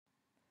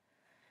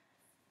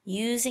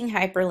Using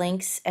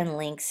hyperlinks and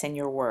links in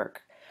your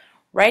work.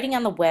 Writing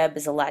on the web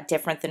is a lot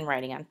different than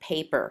writing on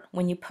paper.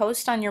 When you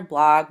post on your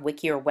blog,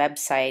 wiki, or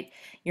website,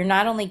 you're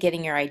not only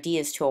getting your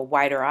ideas to a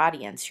wider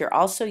audience, you're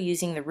also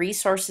using the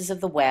resources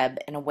of the web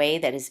in a way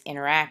that is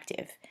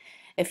interactive.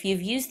 If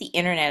you've used the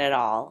internet at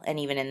all, and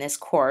even in this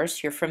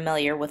course, you're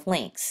familiar with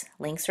links.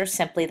 Links are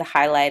simply the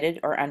highlighted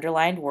or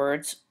underlined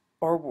words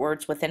or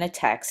words within a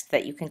text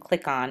that you can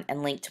click on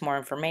and link to more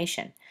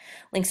information.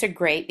 Links are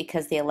great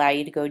because they allow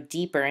you to go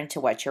deeper into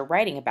what you're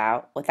writing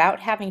about without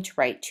having to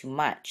write too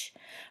much.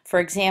 For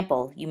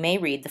example, you may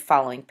read the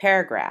following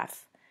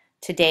paragraph.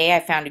 Today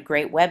I found a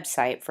great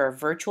website for a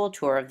virtual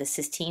tour of the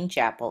Sistine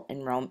Chapel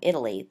in Rome,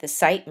 Italy. The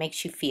site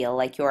makes you feel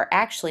like you are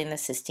actually in the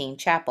Sistine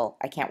Chapel.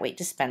 I can't wait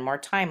to spend more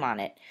time on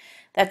it.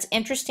 That's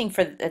interesting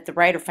that the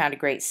writer found a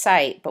great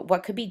site, but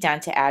what could be done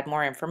to add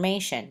more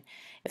information?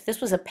 If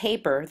this was a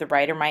paper, the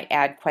writer might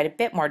add quite a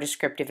bit more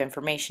descriptive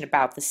information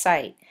about the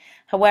site.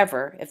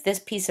 However, if this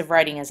piece of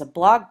writing is a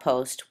blog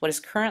post, what is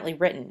currently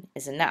written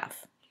is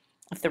enough.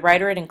 If the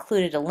writer had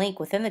included a link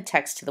within the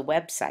text to the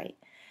website,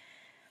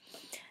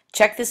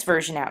 check this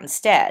version out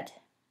instead.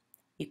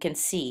 You can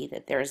see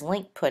that there is a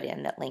link put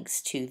in that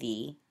links to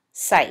the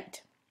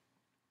site.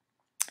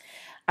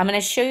 I'm going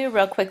to show you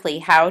real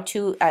quickly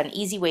an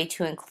easy way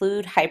to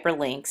include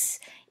hyperlinks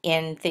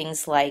in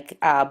things like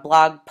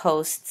blog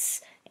posts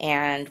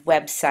and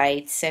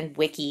websites and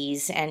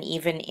wikis and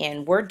even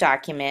in Word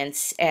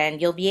documents,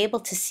 and you'll be able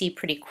to see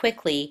pretty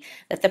quickly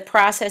that the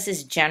process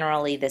is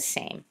generally the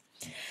same.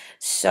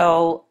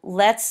 So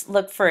let's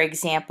look for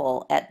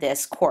example at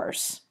this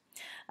course.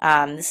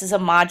 This is a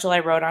module I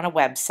wrote on a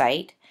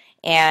website,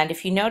 and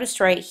if you noticed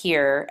right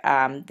here,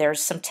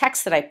 there's some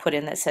text that I put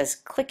in that says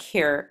click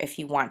here if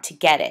you want to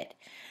get it.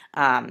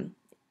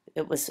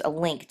 It was a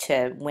link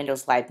to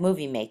Windows Live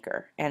Movie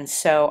Maker, and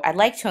so I'd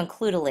like to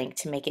include a link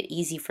to make it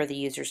easy for the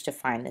users to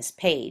find this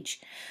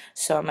page.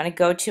 So I'm going to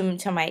go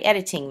to my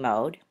editing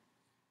mode,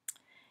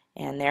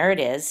 and there it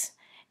is.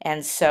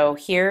 And so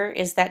here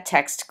is that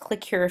text,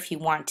 click here if you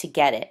want to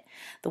get it.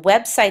 The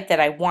website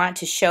that I want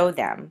to show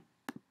them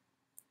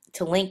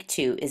to link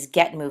to is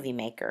Get Movie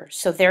Maker.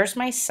 So there's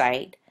my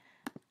site.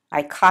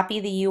 I copy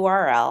the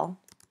URL.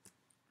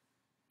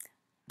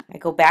 I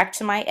go back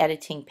to my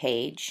editing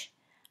page.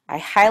 I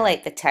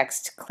highlight the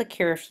text, click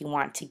here if you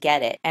want to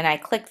get it, and I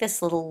click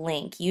this little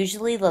link.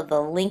 Usually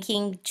the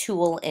linking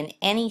tool in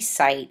any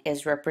site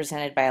is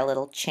represented by a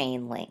little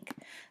chain link.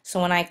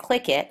 So when I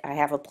click it, I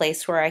have a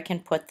place where I can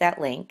put that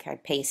link.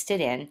 I paste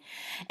it in,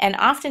 and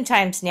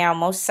oftentimes now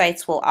most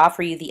sites will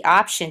offer you the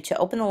option to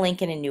open the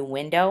link in a new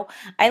window.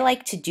 I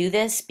like to do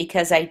this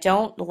because I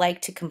don't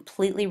like to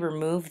completely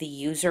remove the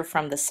user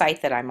from the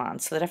site that I'm on,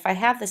 so that if I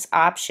have this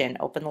option,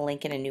 open the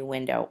link in a new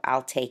window,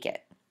 I'll take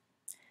it.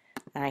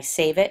 And I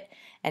save it,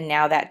 and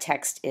now that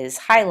text is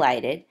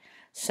highlighted.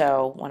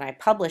 So when I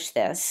publish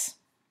this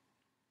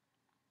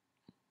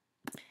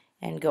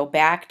and go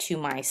back to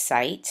my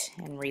site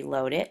and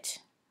reload it,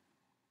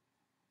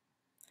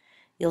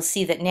 you'll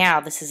see that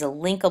now this is a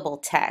linkable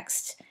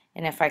text,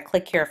 and if I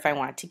click here if I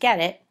want to get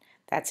it,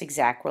 that's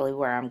exactly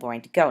where I'm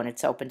going to go, and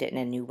it's opened it in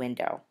a new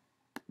window.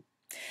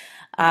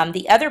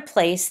 The other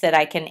place that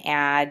I can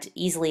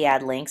easily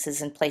add links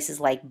is in places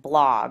like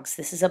blogs.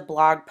 This is a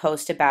blog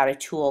post about a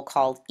tool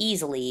called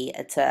Easily.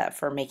 It's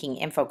for making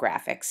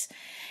infographics.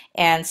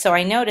 And so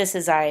I notice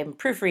as I'm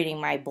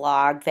proofreading my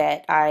blog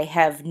that I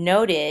have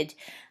noted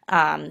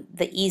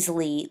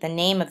the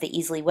name of the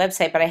Easily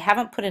website, but I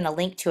haven't put in a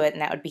link to it,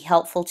 and that would be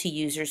helpful to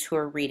users who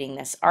are reading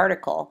this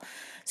article.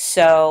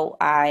 So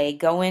I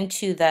go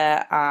into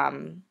the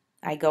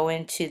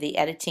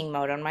editing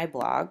mode on my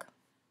blog.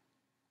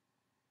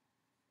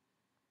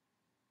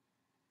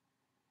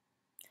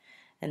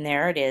 And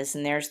there it is,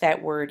 and there's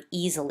that word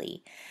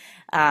easily.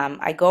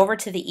 I go over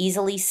to the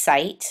Easily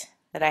site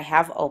that I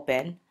have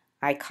open.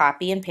 I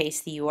copy and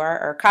paste the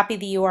URL, or copy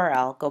the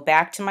URL, go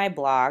back to my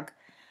blog.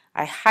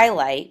 I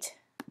highlight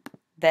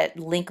that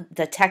link,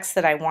 the text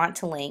that I want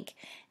to link,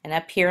 and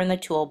up here in the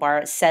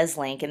toolbar it says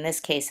link. In this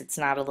case, it's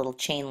not a little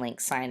chain link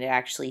sign, it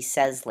actually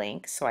says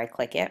link, so I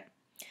click it.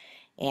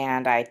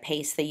 And I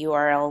paste the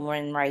URL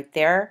in right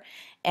there,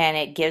 and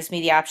it gives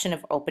me the option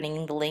of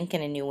opening the link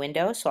in a new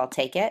window, so I'll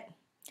take it.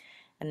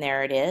 And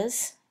there it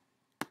is.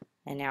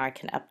 And now I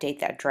can update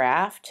that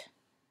draft.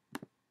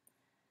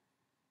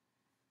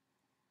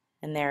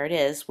 And there it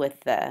is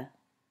with the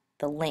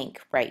link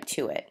right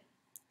to it,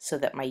 so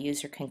that my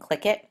user can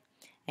click it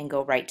and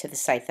go right to the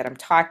site that I'm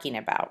talking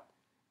about.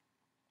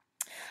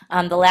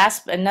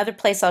 Another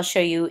place I'll show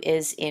you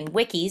is in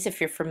wikis, if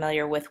you're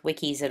familiar with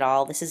wikis at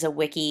all. This is a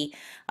wiki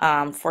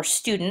for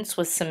students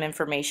with some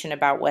information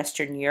about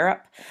Western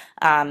Europe.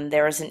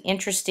 There was an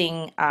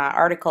interesting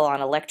article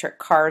on electric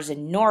cars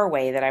in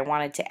Norway that I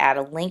wanted to add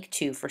a link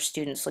to for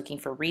students looking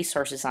for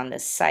resources on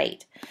this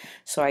site.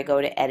 So I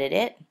go to edit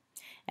it,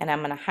 and I'm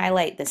going to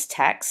highlight this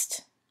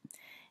text,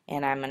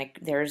 and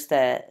there's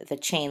the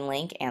chain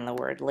link and the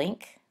word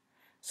link.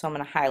 So I'm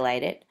going to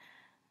highlight it.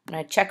 I'm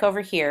going to check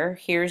over here.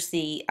 Here's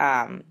the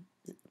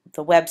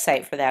the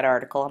website for that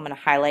article. I'm going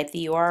to highlight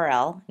the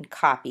URL and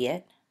copy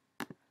it.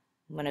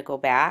 I'm going to go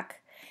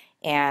back,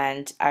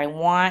 and I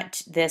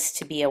want this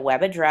to be a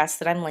web address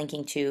that I'm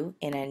linking to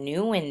in a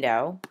new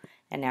window,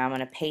 and now I'm going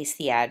to paste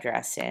the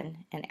address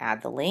in and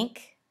add the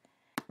link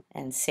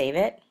and save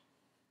it.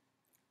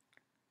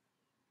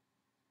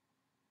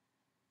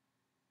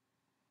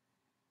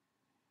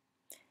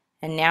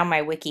 And now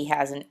my wiki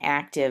has an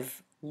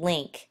active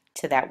link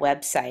to that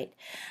website.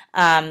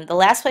 The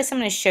last place I'm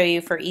going to show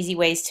you for easy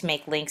ways to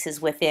make links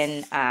is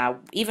within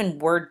even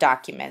Word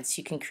documents.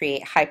 You can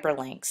create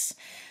hyperlinks.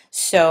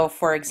 So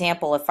for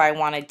example, if I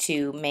wanted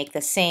to make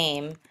the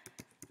same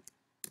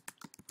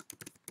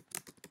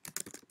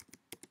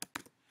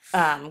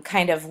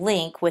kind of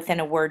link within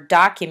a Word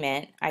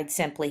document, I'd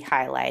simply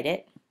highlight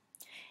it.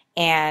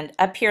 And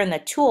up here in the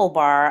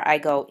toolbar, I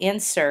go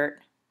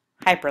Insert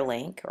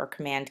Hyperlink, or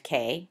Command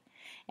K,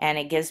 and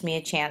it gives me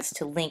a chance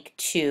to link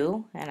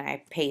to, and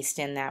I paste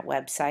in that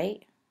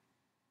website.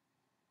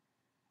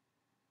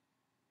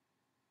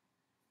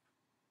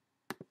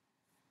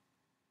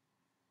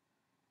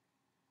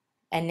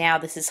 And now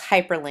this is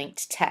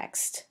hyperlinked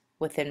text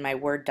within my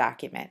Word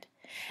document.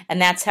 And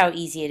that's how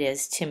easy it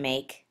is to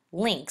make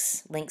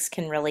links. Links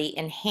can really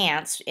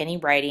enhance any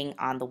writing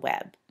on the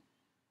web.